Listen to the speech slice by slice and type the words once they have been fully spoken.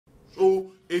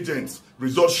agents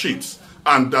result sheets,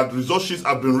 and that result sheets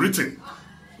have been written.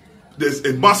 There's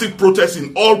a massive protest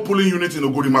in all polling units in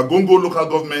Ogorimagongo local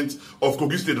government of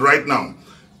Kogi State right now.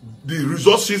 The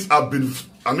result sheets have been,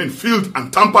 filled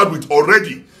and tampered with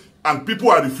already. And people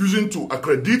are refusing to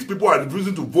accredit, people are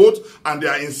refusing to vote, and they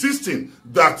are insisting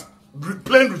that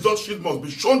plain result sheets must be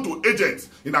shown to agents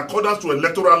in accordance to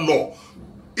electoral law.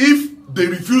 If they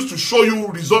refuse to show you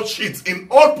result sheets in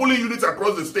all polling units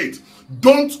across the state,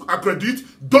 don't accredit,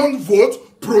 don't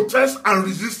vote, protest and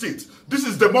resist it. This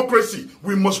is democracy.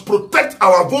 We must protect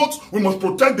our votes. We must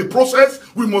protect the process.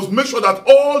 We must make sure that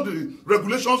all the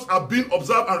regulations are being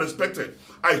observed and respected.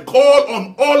 I call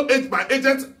on all my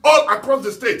agents all across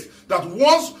the state that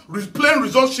once plain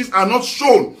result sheets are not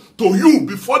shown to you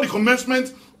before the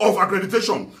commencement of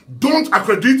accreditation, don't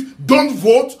accredit, don't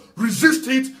vote, resist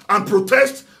it and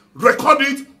protest, record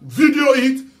it, video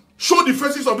it, show the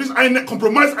faces of these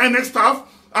compromised INEC staff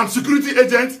and security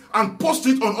agents and post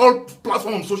it on all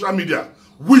platforms on social media.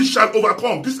 We shall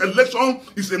overcome. This election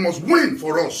is a must win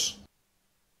for us.